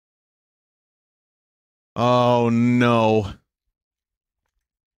Oh no.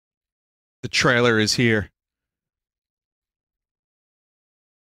 The trailer is here.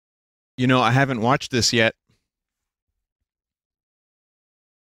 You know, I haven't watched this yet.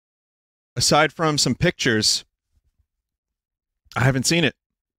 Aside from some pictures, I haven't seen it.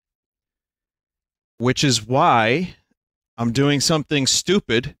 Which is why I'm doing something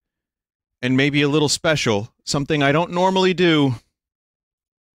stupid and maybe a little special. Something I don't normally do.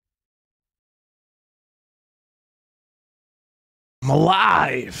 I'm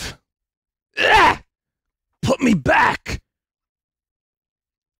alive! Ah! Put me back!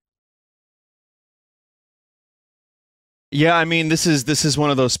 Yeah, I mean, this is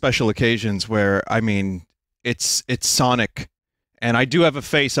one of those special occasions where, I mean, it's Sonic. And I do have a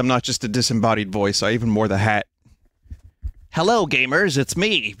face, I'm not just a disembodied voice, I even wore the hat. Hello, gamers, it's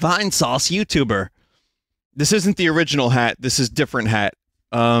me, Vinesauce YouTuber. This isn't the original hat, this is different hat.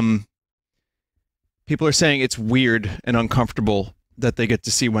 People are saying it's weird and uncomfortable that they get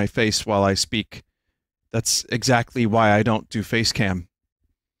to see my face while I speak. That's exactly why I don't do face cam.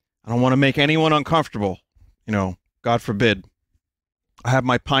 I don't want to make anyone uncomfortable, you know. God forbid. I have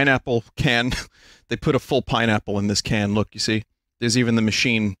my pineapple can. They put a full pineapple in this can. Look, you see? There's even the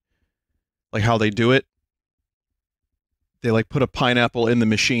machine. Like how they do it. They like put a pineapple in the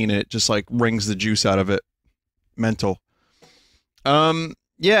machine and it just like wrings the juice out of it. Mental.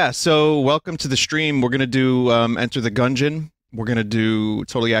 Yeah, so welcome to the stream. We're going to do Enter the Gungeon. We're going to do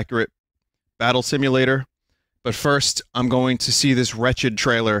Totally Accurate Battle Simulator. But first, I'm going to see this wretched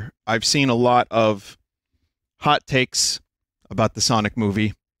trailer. I've seen a lot of hot takes about the Sonic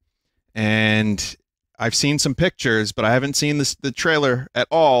movie, and I've seen some pictures, but I haven't seen the trailer at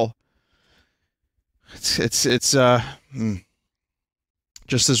all. It's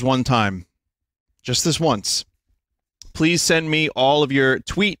just this one time, just this once. Please send me all of your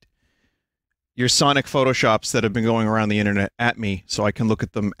your Sonic photoshops that have been going around the internet at me, so I can look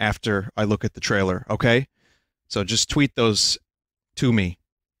at them after I look at the trailer. Okay, so just tweet those to me.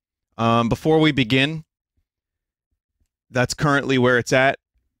 Before we begin. That's currently where it's at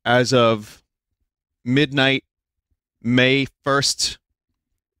as of midnight, May 1st.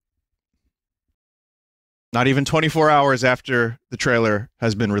 Not even 24 hours after the trailer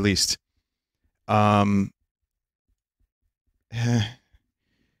has been released. Let's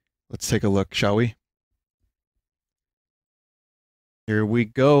take a look, shall we? Here we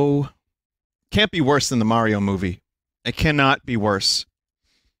go. Can't be worse than the Mario movie. It cannot be worse.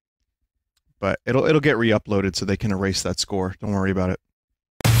 But it'll get re-uploaded so they can erase that score. Don't worry about it.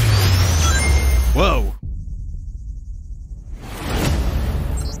 Whoa!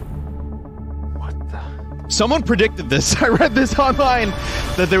 What the? Someone predicted this. I read this online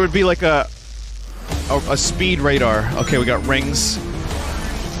that there would be like a speed radar. Okay, we got rings.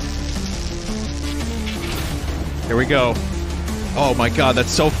 Here we go. Oh my god, that's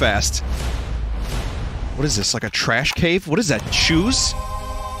so fast. What is this? Like a trash cave? What is that? Shoes?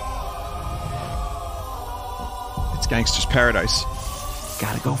 Gangster's Paradise.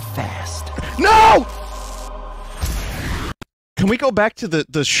 Gotta go fast. No! Can we go back to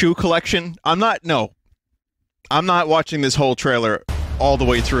the shoe collection? I'm not watching this whole trailer all the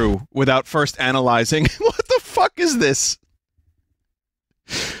way through without first analyzing. What the fuck is this?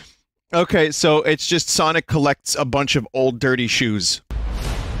 Okay, so it's just Sonic collects a bunch of old dirty shoes.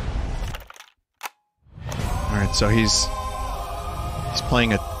 Alright, so he's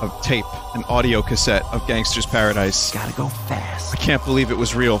playing a tape, an audio cassette of Gangster's Paradise. Gotta go fast. I can't believe it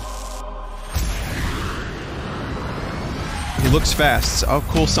was real. He looks fast. Oh,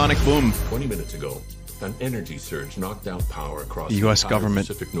 cool Sonic Boom. 20 minutes ago, an energy surge knocked out power across the U.S. government.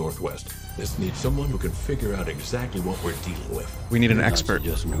 Pacific Northwest. This needs someone who can figure out exactly what we're dealing with. We need an expert.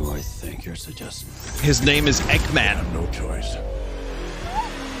 Who I think you're suggesting. His name is Eggman. I have no choice.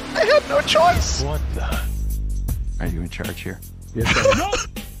 I have no choice. What the? Are you in charge here? Yes, sir. No!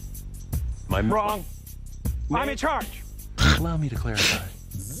 I'm wrong. I'm in charge. Allow me to clarify.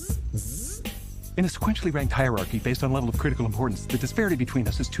 In a sequentially ranked hierarchy based on level of critical importance, the disparity between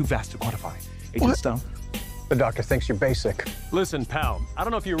us is too vast to quantify. Agent Stone? The doctor thinks you're basic. Listen, pal, I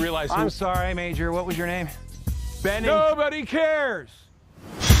don't know if you realize who... I'm sorry, Major. What was your name? Benny. Nobody cares.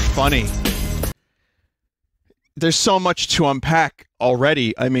 Funny. There's so much to unpack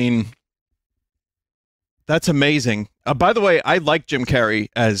already. I mean, that's amazing. By the way, I like Jim Carrey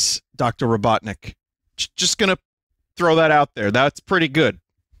as Dr. Robotnik. Just gonna throw that out there. That's pretty good.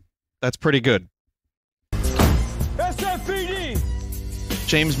 That's pretty good. SFPD!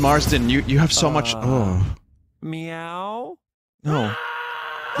 James Marsden, you have so much... Oh. Meow? No.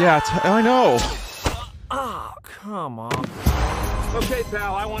 Yeah, I know. Oh, come on. Okay,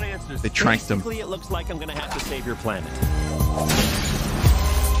 pal, I want answers. They tranked him. Basically, it looks like I'm gonna have to save your planet.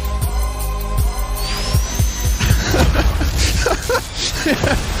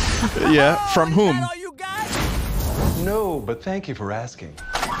 Yeah, from whom? All you got? No, but thank you for asking.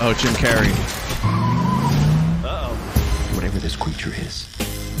 Oh, Jim Carrey. Uh-oh. Whatever this creature is,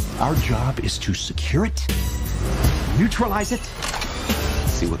 our job is to secure it, neutralize it,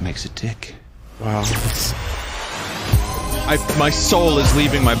 see what makes it tick. Wow. My soul is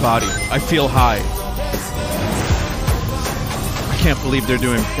leaving my body. I feel high. I can't believe they're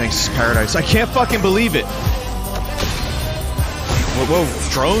doing Gangsta's Paradise. I can't fucking believe it. Whoa,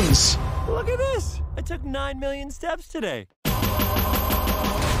 drones. Look at this. I took 9 million steps today.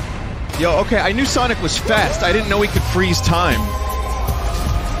 Yo, okay, I knew Sonic was fast. I didn't know he could freeze time.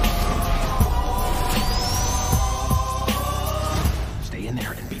 Stay in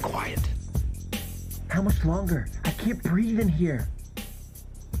there and be quiet. How much longer? I can't breathe in here.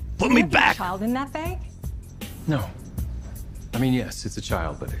 Put me back. Child in that bag? No. I mean, yes, it's a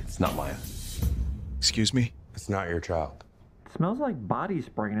child, but it's not mine. Excuse me? It's not your child. Smells like body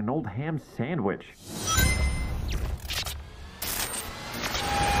spray in an old ham sandwich.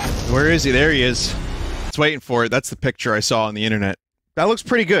 Where is he? There he is. It's waiting for it. That's the picture I saw on the internet. That looks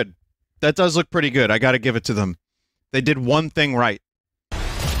pretty good. That does look pretty good. I gotta give it to them. They did one thing right.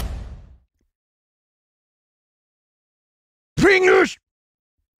 Bring us!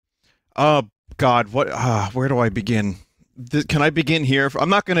 Oh, God, what? Where do I begin? Can I begin here? I'm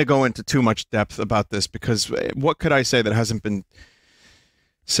not going to go into too much depth about this because what could I say that hasn't been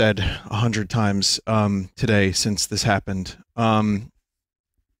said 100 times today since this happened?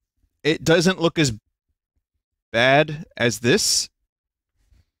 It doesn't look as bad as this.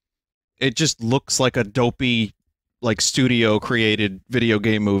 It just looks like a dopey, like studio-created video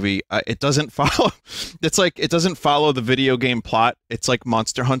game movie. It doesn't follow. It's like it doesn't follow the video game plot. It's like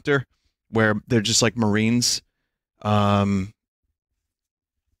Monster Hunter, where they're just like Marines. Yeah,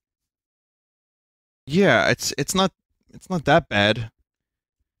 it's not that bad.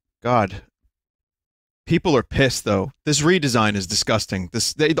 God. People are pissed though. This redesign is disgusting.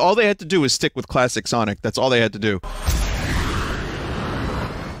 All they had to do was stick with classic Sonic. That's all they had to do.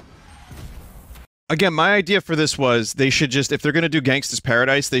 Again, my idea for this was they should just, if they're going to do Gangsta's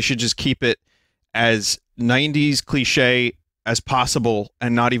Paradise, they should just keep it as 90s cliche as possible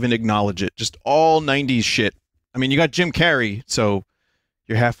and not even acknowledge it. Just all 90s shit. I mean, you got Jim Carrey, so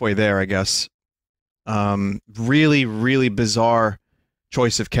you're halfway there, I guess. Really, really bizarre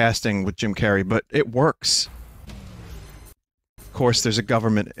choice of casting with Jim Carrey, but it works. Of course, there's a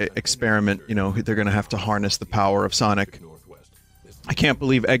government experiment, you know, they're going to have to harness the power of Sonic. I can't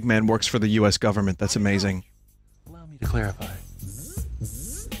believe Eggman works for the US government. That's amazing. Allow me to clarify.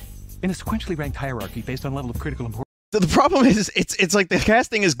 In a sequentially ranked hierarchy based on level of critical importance, The problem is, it's like the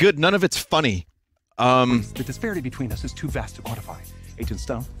casting is good, none of it's funny. the disparity between us is too vast to quantify. Agent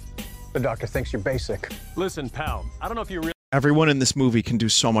Stone? The doctor thinks you're basic. Listen, pal, I don't know if you realize. Everyone in this movie can do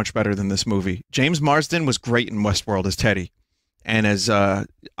so much better than this movie. James Marsden was great in Westworld as Teddy. And as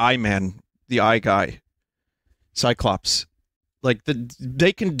Eye-Man, the Eye Guy, Cyclops. Like,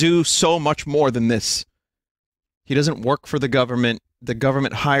 they can do so much more than this. He doesn't work for the government. The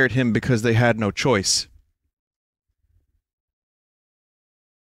government hired him because they had no choice.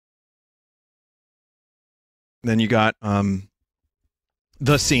 Then you got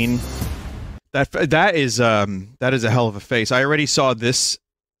the scene. That is a hell of a face. I already saw this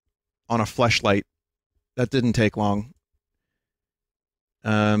on a fleshlight. That didn't take long.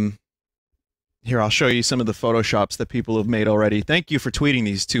 Here, I'll show you some of the photoshops that people have made already. Thank you for tweeting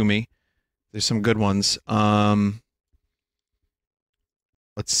these to me. There's some good ones.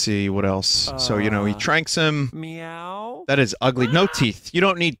 Let's see what else. So, you know, he tranks him. Meow. That is ugly. No teeth. You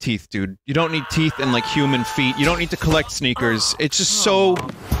don't need teeth, dude. You don't need teeth and like human feet. You don't need to collect sneakers. It's just so...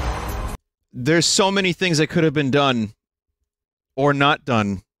 There's so many things that could have been done or not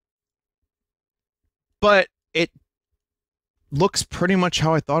done. But it looks pretty much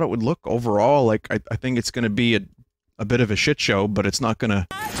how I thought it would look overall. Like, I think it's going to be a bit of a shit show, but it's not going to...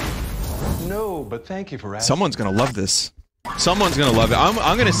 No, but thank you for asking. Someone's going to love this. Someone's going to love it.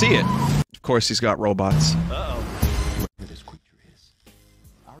 I'm going to see it. Of course, he's got robots. This creature is.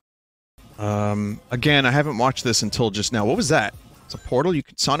 Again, I haven't watched this until just now. What was that? It's a portal?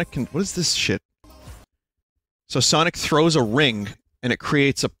 Sonic can... What is this shit? So Sonic throws a ring, and it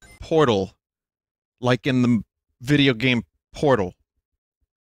creates a portal, like in the video game Portal.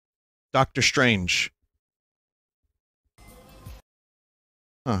 Doctor Strange.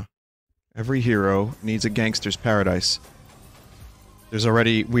 Huh. Every hero needs a gangster's paradise. There's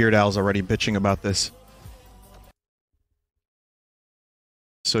already... Weird Al's already bitching about this.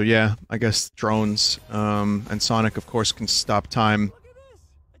 So yeah, I guess drones. And Sonic, of course, can stop time. Look at this.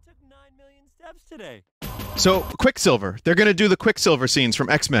 I took 9 million steps today. So Quicksilver, they're gonna do the Quicksilver scenes from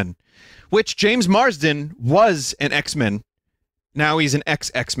X-Men, which James Marsden was an X-Men. Now he's an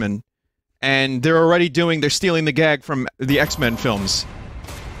ex-X-Men, and they're stealing the gag from the X-Men films.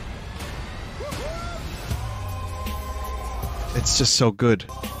 It's just so good.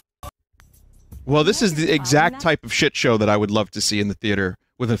 Well, this is the exact type of shit show that I would love to see in the theater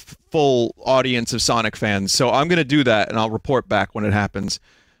with a full audience of Sonic fans. So I'm going to do that, and I'll report back when it happens.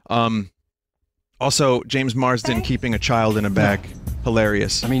 Also, James Marsden keeping a child in a bag.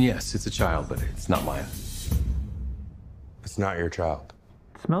 Hilarious. I mean, yes, it's a child, but it's not mine. It's not your child.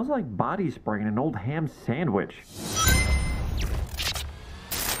 Smells like body spray in an old ham sandwich.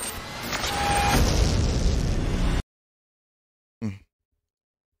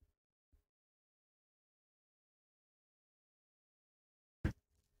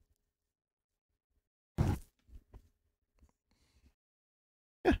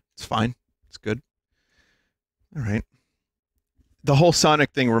 Yeah, it's fine. It's good. All right. The whole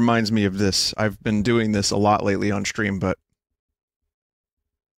Sonic thing reminds me of this. I've been doing this a lot lately on stream, but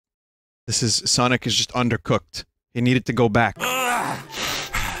Sonic is just undercooked. He needed to go back.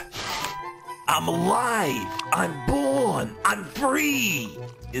 I'm alive. I'm born. I'm free.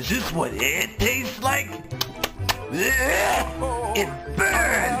 Is this what head tastes like? It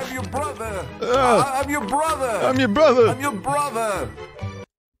burns. I'm your brother. I'm your brother. I'm your brother. I'm your brother.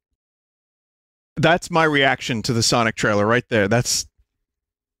 That's my reaction to the Sonic trailer right there. That's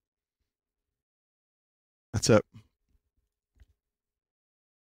it.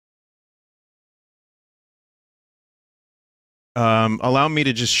 Allow me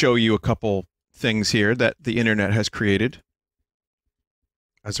to just show you a couple things here that the internet has created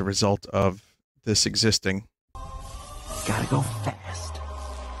as a result of this existing. Gotta go fast.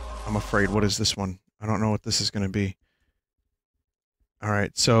 I'm afraid. What is this one? I don't know what this is going to be. All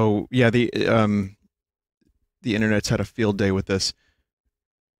right. So yeah, the internet's had a field day with this.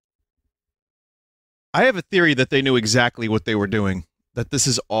 I have a theory that they knew exactly what they were doing. That this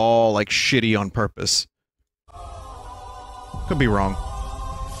is all like shitty on purpose. Could be wrong.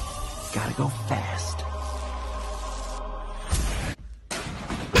 Gotta go fast.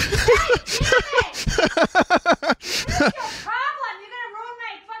 Problem? You're gonna ruin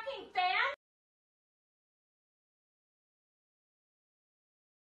my fucking fan?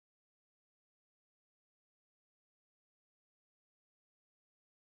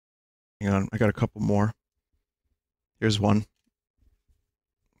 Hang on, I got a couple more. Here's one.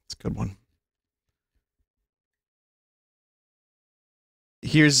 It's a good one.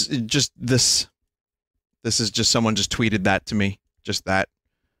 Here's just this. This is just someone just tweeted that to me. Just that.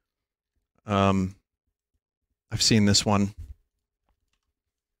 I've seen this one.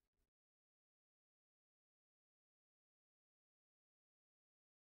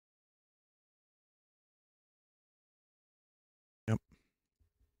 Yep.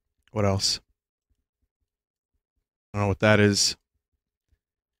 What else? I don't know what that is.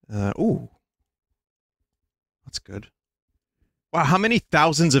 Ooh. That's good. Wow, how many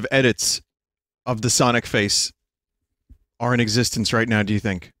thousands of edits of the Sonic face are in existence right now, do you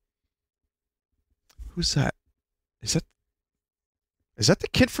think? Who's that? Is that the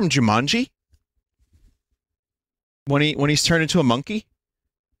kid from Jumanji? When he's turned into a monkey?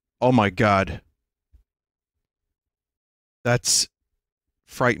 Oh my god. That's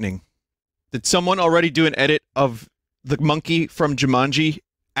frightening. Did someone already do an edit of the monkey from Jumanji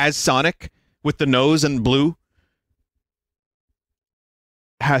as Sonic with the nose and blue?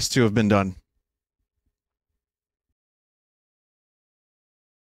 Has to have been done.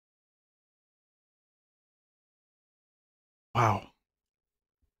 Wow.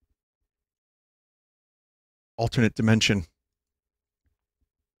 Alternate dimension.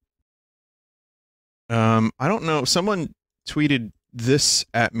 I don't know. Someone tweeted this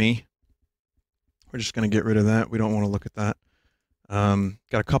at me. We're just going to get rid of that. We don't want to look at that.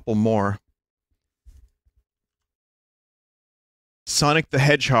 Got a couple more. Sonic the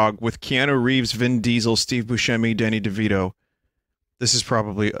Hedgehog with Keanu Reeves, Vin Diesel, Steve Buscemi, Danny DeVito. This is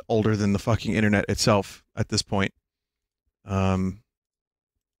probably older than the fucking internet itself at this point.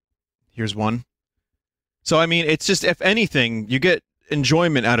 Here's one. So, I mean, it's just, if anything, you get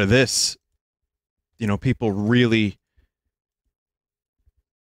enjoyment out of this. You know, people really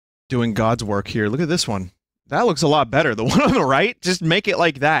doing God's work here. Look at this one. That looks a lot better. The one on the right, just make it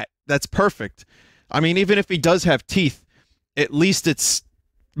like that. That's perfect. I mean, even if he does have teeth, at least it's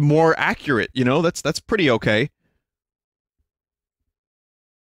more accurate, you know? That's pretty okay.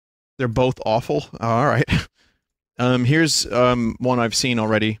 They're both awful. All right. Here's one I've seen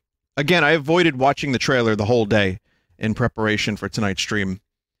already. Again, I avoided watching the trailer the whole day in preparation for tonight's stream,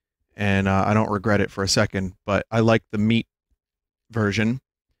 and I don't regret it for a second, but I like the meat version,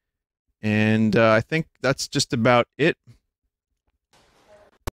 and I think that's just about it.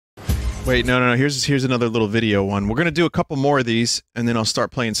 Wait, no. Here's another little video one. We're gonna do a couple more of these, and then I'll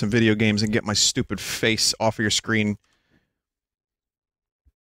start playing some video games and get my stupid face off of your screen.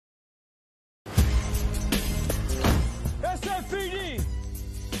 SFPD!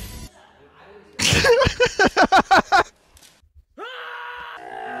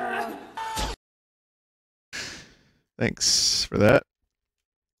 Thanks for that.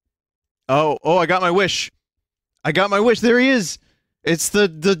 Oh, I got my wish. I got my wish. There he is. It's the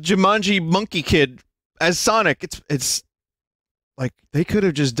Jumanji monkey kid as Sonic. It's like they could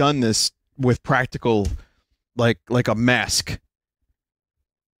have just done this with practical, like a mask.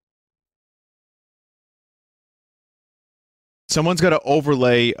 Someone's got to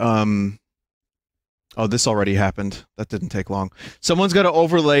overlay. Oh, this already happened. That didn't take long. Someone's got to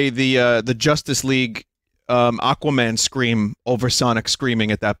overlay the Justice League Aquaman scream over Sonic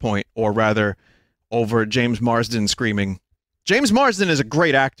screaming at that point, or rather, over James Marsden screaming. James Marsden is a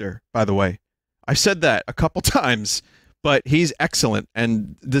great actor, by the way. I've said that a couple times, but he's excellent,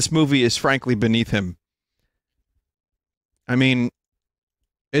 and this movie is frankly beneath him. I mean,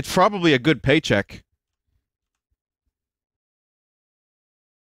 it's probably a good paycheck.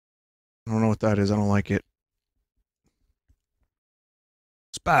 I don't know what that is. I don't like it.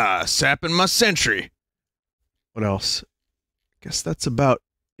 Spy sapping my sentry. What else? Guess that's about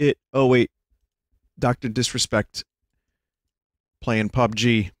it. Oh, wait. Dr. Disrespect. Playing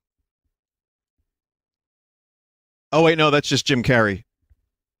PUBG. Oh, wait, no, that's just Jim Carrey.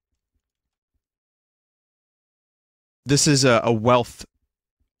 This is a wealth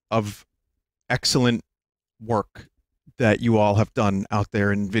of excellent work that you all have done out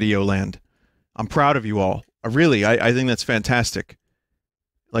there in video land. I'm proud of you all. I think that's fantastic.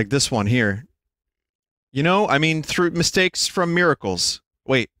 Like this one here. You know, I mean, through mistakes from miracles.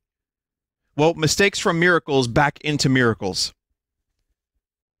 Wait. Well, mistakes from miracles back into miracles.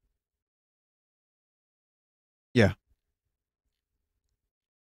 Yeah.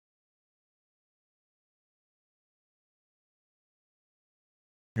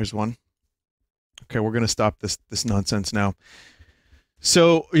 Here's one. Okay, we're going to stop this nonsense now.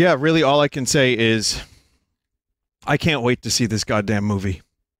 So, yeah, really all I can say is I can't wait to see this goddamn movie.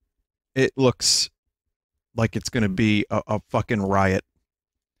 It looks like it's going to be a fucking riot.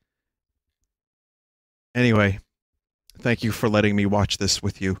 Anyway, thank you for letting me watch this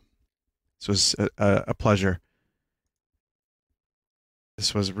with you. This was a pleasure.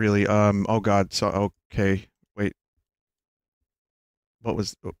 This was really, oh god, so, okay, wait. What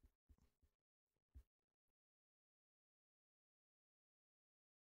was, oh.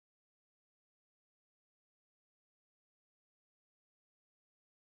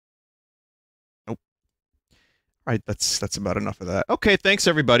 Nope. All right, that's about enough of that. Okay, thanks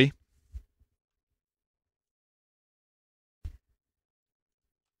everybody.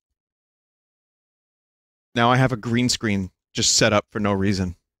 Now I have a green screen just set up for no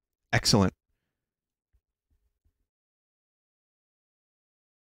reason. Excellent.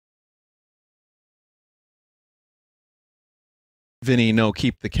 Vinny, no,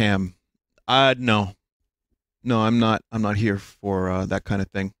 keep the cam. No. No, I'm not here for that kind of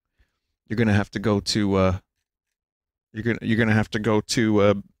thing. You're gonna have to go to you're gonna have to go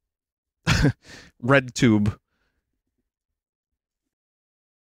to RedTube.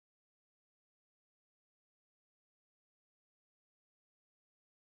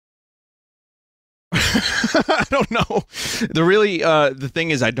 I don't know. The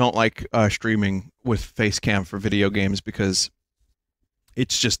thing is I don't like streaming with face cam for video games because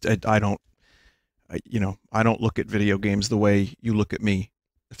it's just I don't look at video games the way you look at me,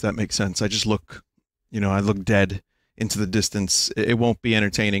 if that makes sense. I just look, I look dead into the distance. It won't be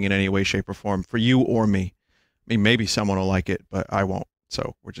entertaining in any way, shape, or form for you or me. I mean, maybe someone will like it, but I won't.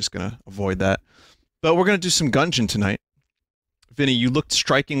 So we're just going to avoid that. But we're going to do some Gungeon tonight. Vinny, you looked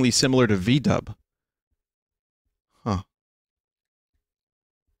strikingly similar to V-Dub. Huh.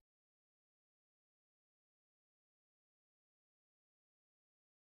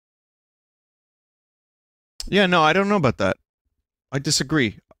 Yeah, no, I don't know about that. I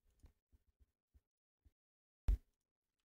disagree.